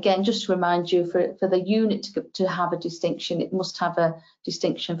 And again, just to remind you, for the unit to have a distinction, it must have a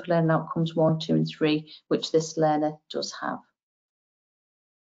distinction for learning outcomes 1, 2 and 3, which this learner does have.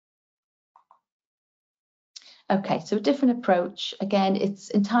 Okay, so a different approach. Again, it's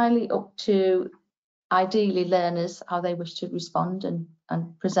entirely up to ideally learners how they wish to respond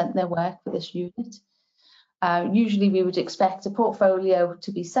and present their work for this unit. Usually we would expect a portfolio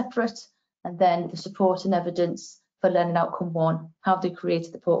to be separate, and then the support and evidence for learning outcome 1, how they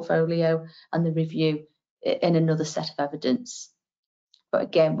created the portfolio, and the review in another set of evidence. But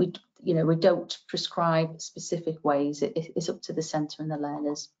again, we don't prescribe specific ways. It's up to the centre and the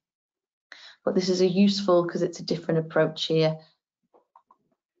learners. But this is a useful, because it's a different approach here.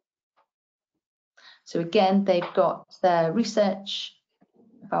 So again, they've got their research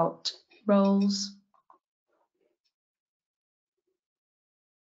about roles.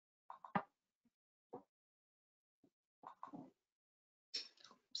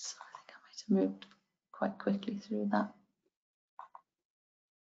 Oops, I think I might have moved quite quickly through that.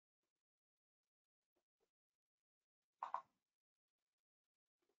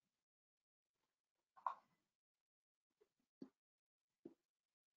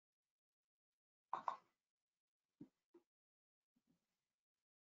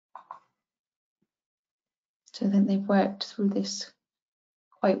 So I think they've worked through this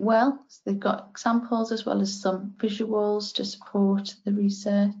quite well. So they've got examples as well as some visuals to support the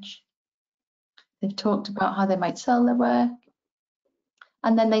research. They've talked about how they might sell their work.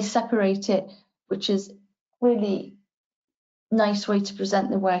 And then they separate it, which is really nice way to present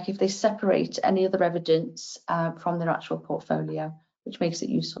the work if they separate any other evidence from their actual portfolio, which makes it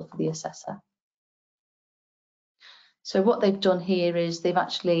useful for the assessor. So what they've done here is they've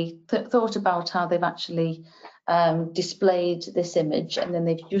actually thought about how they've actually displayed this image, and then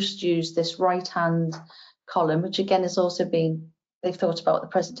they've just used this right-hand column, which again has also been, they've thought about the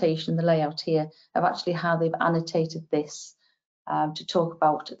presentation, the layout here, of actually how they've annotated this to talk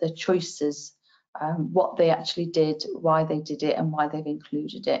about the choices, what they actually did, why they did it, and why they've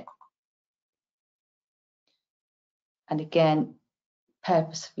included it. And again,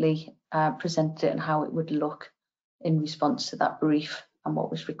 purposefully presented it and how it would look in response to that brief and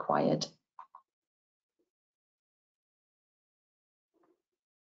what was required.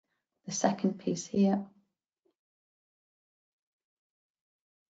 The second piece here.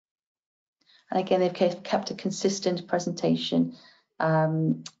 And again, they've kept a consistent presentation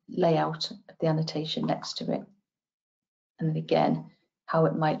layout of the annotation next to it. And then again, how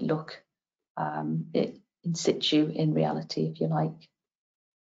it might look in situ, in reality, if you like.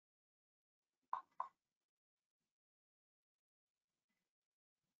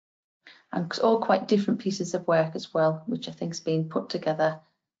 And all quite different pieces of work as well, which I think has been put together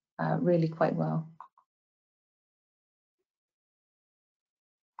really quite well.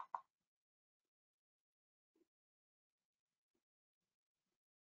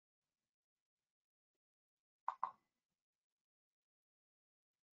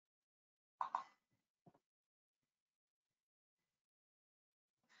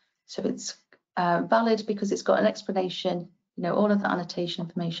 So it's valid because it's got an explanation, you know, all of the annotation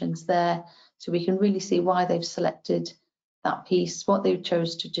information's there, so we can really see why they've selected that piece, what they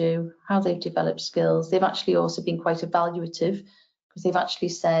chose to do, how they've developed skills. They've actually also been quite evaluative because they've actually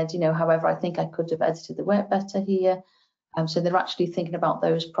said, you know, however, I think I could have edited the work better here. So they're actually thinking about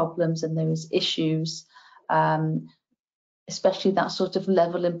those problems and those issues, especially that sort of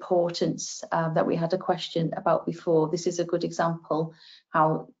level importance that we had a question about before. This is a good example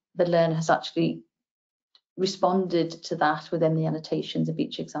how the learner has actually responded to that within the annotations of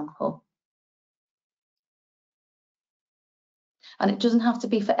each example. And it doesn't have to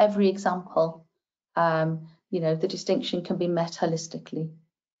be for every example. You know, the distinction can be met holistically.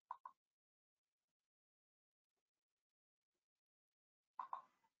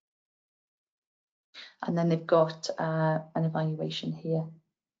 And then they've got an evaluation here.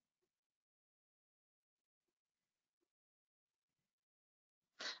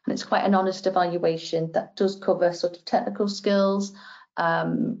 And it's quite an honest evaluation that does cover sort of technical skills,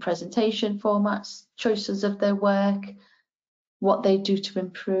 presentation formats, choices of their work, what they do to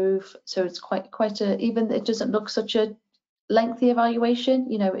improve. So it's quite a, even it doesn't look such a lengthy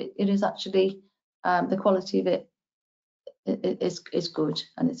evaluation, you know, it is actually the quality of it is good,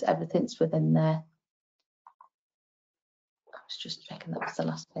 and it's everything's within there. I was just checking that was the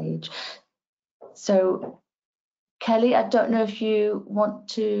last page. So Kelly, I don't know if you want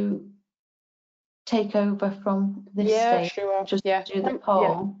to take over from this stage. Sure. Just do the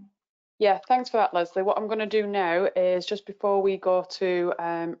poll. Yeah, thanks for that, Leslie. What I'm going to do now is, just before we go to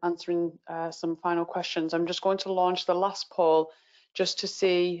answering some final questions, I'm just going to launch the last poll just to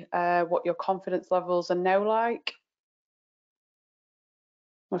see what your confidence levels are now like.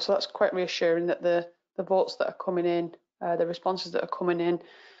 So that's quite reassuring that the votes that are coming in, the responses that are coming in,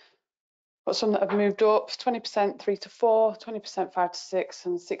 but some that have moved up, 20% 3 to 4, 20% 5 to 6,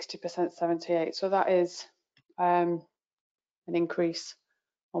 and 60% 7 to 8. So that is an increase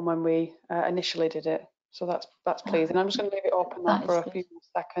on when we initially did it. So that's pleasing. I'm just going to leave it open now for a few more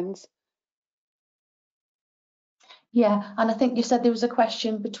seconds. Yeah, and I think you said there was a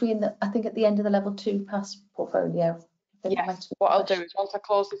question between I think at the end of the level 2 pass portfolio. Yes, what I'll do is once I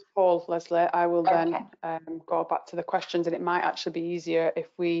close this poll, Leslie, I will then go back to the questions, and it might actually be easier if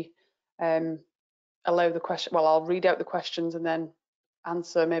we allow the question, well, I'll read out the questions and then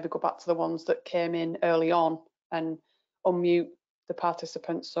answer, maybe go back to the ones that came in early on and unmute the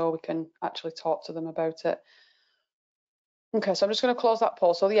participants so we can actually talk to them about it. Okay, so I'm just going to close that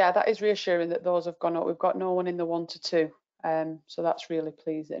poll. So yeah, that is reassuring that those have gone up. We've got no one in the 1 to 2, so that's really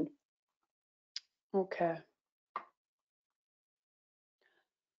pleasing. Okay.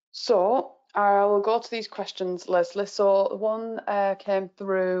 So I will go to these questions, Leslie. So the one came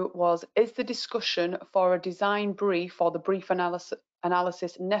through was, is the discussion for a design brief or the brief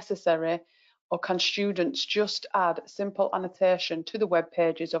analysis necessary, or can students just add simple annotation to the web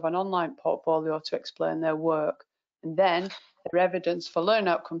pages of an online portfolio to explain their work? And then their evidence for Learn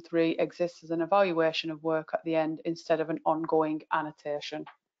Outcome 3 exists as an evaluation of work at the end instead of an ongoing annotation.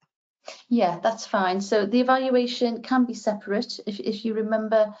 Yeah, that's fine. So the evaluation can be separate. If you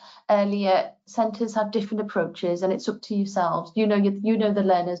remember earlier, centres have different approaches, and it's up to yourselves. You know the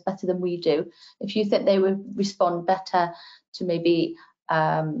learners better than we do. If you think they would respond better to maybe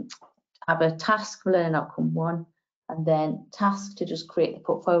have a task for learning outcome 1, and then task to just create the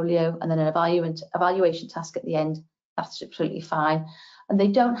portfolio, and then an evaluation task at the end, that's absolutely fine. And they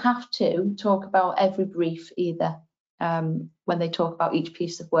don't have to talk about every brief either. When they talk about each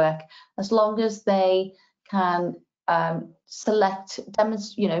piece of work, as long as they can select,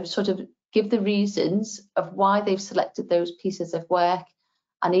 demonstrate, sort of give the reasons of why they've selected those pieces of work,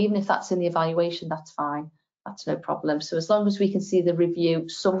 and even if that's in the evaluation, that's fine, that's no problem. So as long as we can see the review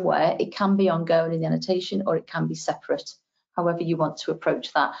somewhere, it can be ongoing in the annotation, or it can be separate, however you want to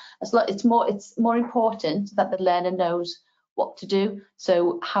approach that. It's more important that the learner knows what to do.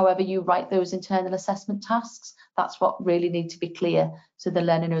 So however you write those internal assessment tasks, that's what really needs to be clear, so the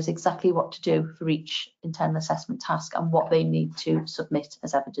learner knows exactly what to do for each internal assessment task and what they need to submit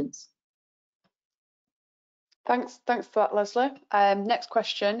as evidence. Thanks for that, Leslie. Next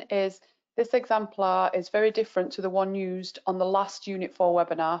question is, this exemplar is very different to the one used on the last Unit 4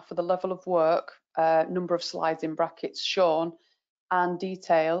 webinar for the level of work, number of slides in brackets shown, and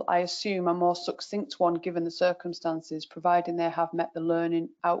detail. I assume a more succinct one given the circumstances, providing they have met the learning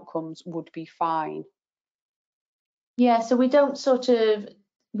outcomes, would be fine. Yeah, so we don't sort of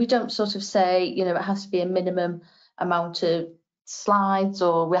say, it has to be a minimum amount of slides,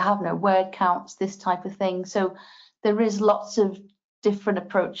 or we have no word counts, this type of thing. So there is lots of different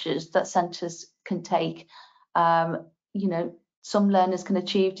approaches that centres can take. Some learners can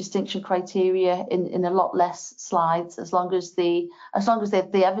achieve distinction criteria in a lot less slides, as long as the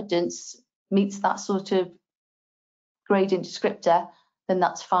evidence meets that sort of gradient descriptor, then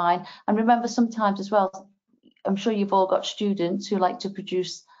that's fine. And remember, sometimes as well, I'm sure you've all got students who like to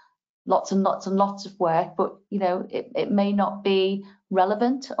produce lots and lots and lots of work, but it may not be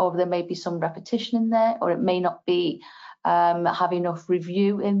relevant, or there may be some repetition in there, or it may not be have enough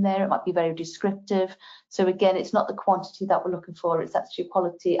review in there. It might be very descriptive. So again, it's not the quantity that we're looking for, it's actually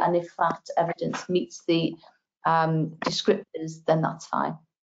quality, and if that evidence meets the descriptors, then that's fine.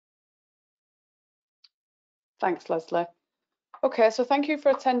 Thanks, Leslie. Okay, so thank you for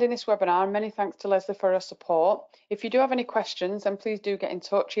attending this webinar, and many thanks to Leslie for her support. If you do have any questions, then please do get in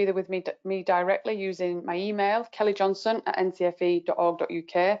touch either with me directly using my email,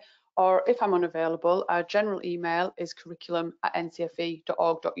 kellyjohnson@ncfe.org.uk, or if I'm unavailable, our general email is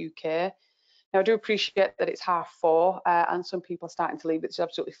curriculum@ncfe.org.uk. Now, I do appreciate that it's 4:30 and some people are starting to leave, which is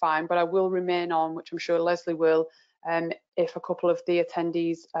absolutely fine, but I will remain on, which I'm sure Leslie will, if a couple of the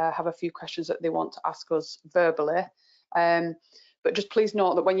attendees have a few questions that they want to ask us verbally. But just please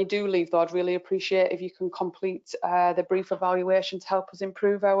note that when you do leave, though, I'd really appreciate if you can complete the brief evaluation to help us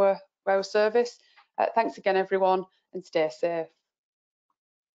improve our service. Thanks again, everyone, and stay safe.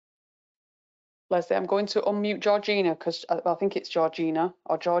 Leslie, I'm going to unmute Georgina, because I think it's Georgina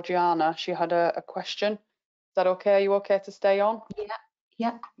or Georgiana. She had a question. Is that okay? Are you okay to stay on?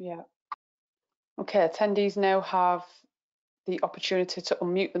 Yeah. Okay, attendees now have the opportunity to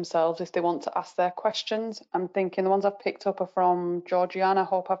unmute themselves if they want to ask their questions. I'm thinking the ones I've picked up are from Georgiana. I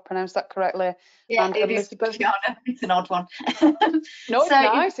hope I've pronounced that correctly. Yeah, and it Elizabeth. is Georgiana. It's an odd one. No, it's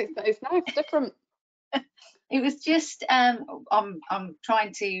nice. It's nice. It's different. It was just I'm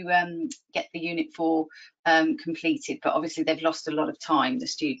trying to get the Unit 4 completed, but obviously they've lost a lot of time, the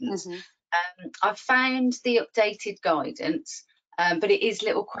students. I've found the updated guidance, but it is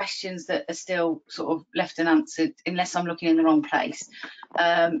little questions that are still sort of left unanswered, unless I'm looking in the wrong place.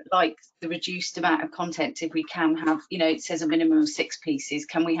 Like the reduced amount of content, if we can have, it says a minimum of 6 pieces.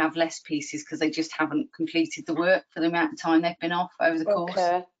 Can we have less pieces because they just haven't completed the work for the amount of time they've been off over the course?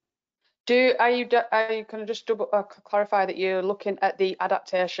 Okay. Are you kind of just clarify that you're looking at the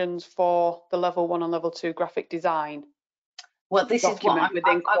adaptations for the level 1 and level 2 graphic design? Well, this is what I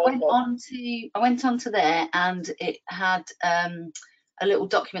went on to there, and it had a little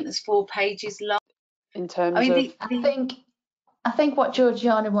document that's 4 pages long. In terms of, I think what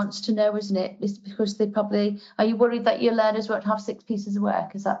Georgiana wants to know, isn't it, is because they probably, are you worried that your learners won't have 6 pieces of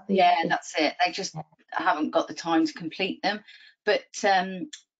work? Is that the? Yeah, that's it. They just haven't got the time to complete them. But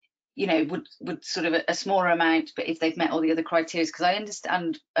would sort of a smaller amount, but if they've met all the other criteria, because I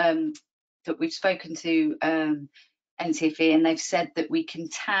understand that we've spoken to NCFE, and they've said that we can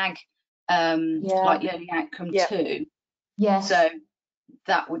tag like learning outcome 2. Yes. So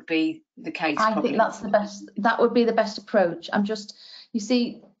that would be the case. I think that's the best. That would be the best approach. You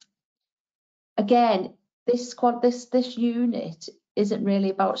see, again, this unit isn't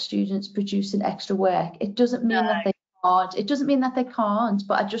really about students producing extra work. It doesn't mean that they can't. It doesn't mean that they can't,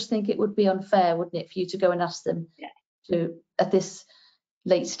 but I just think it would be unfair, wouldn't it, for you to go and ask them to at this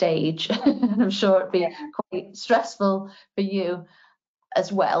late stage. And I'm sure it'd be quite stressful for you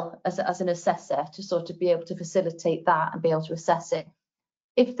as well as an assessor to sort of be able to facilitate that and be able to assess it.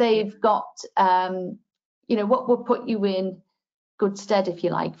 If they've got, you know, what will put you in good stead, if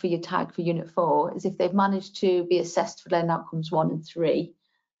you like, for your tag for Unit 4 is if they've managed to be assessed for learning outcomes 1 and 3,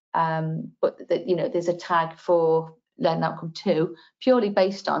 but that, you know, there's a tag for learning outcome 2 purely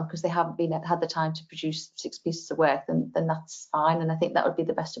based on because they haven't had the time to produce 6 pieces of work, then that's fine. And I think that would be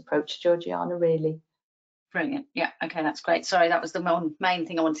the best approach, Georgiana, really. Brilliant. Yeah, okay, that's great. Sorry, that was the main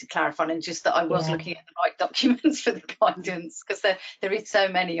thing I wanted to clarify, and just that I was looking at the right documents for the guidance, because there is so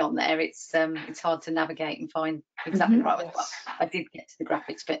many on there. It's hard to navigate and find exactly right. Well, I did get to the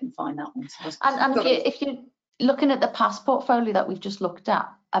graphics bit and find that one. So and if you're looking at the past portfolio that we've just looked at,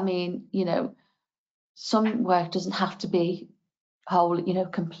 I mean, you know, some work doesn't have to be whole, you know,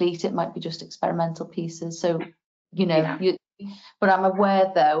 complete. It might be just experimental pieces. So, you know, but I'm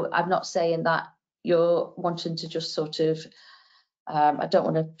aware, though, I'm not saying that you're wanting to just sort of, I don't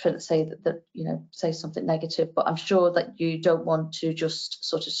want to say that, you know, say something negative, but I'm sure that you don't want to just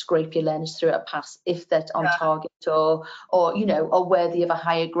sort of scrape your learners through a pass if they're on target or you know, or worthy of a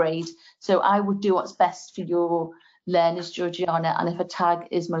higher grade. So I would do what's best for your learners, Georgiana, and if a tag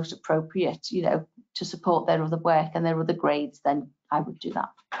is most appropriate, you know, to support their other work and their other grades, then I would do that.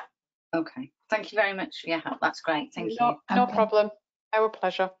 Okay, thank you very much for your help. That's great. Thank you. No problem. Our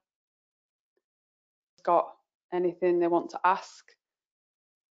pleasure. Got anything they want to ask?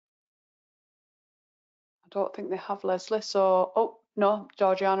 I don't think they have, Leslie. So, oh no,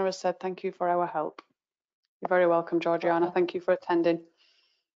 Georgiana has said thank you for our help. You're very welcome, Georgiana. Thank you for attending.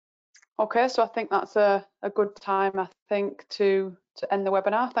 Okay, so I think that's a good time, I think, to end the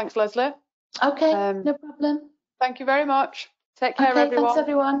webinar. Thanks, Leslie. Okay, no problem. Thank you very much. Take care, everyone. Thanks,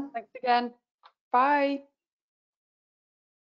 everyone. Thanks again. Bye.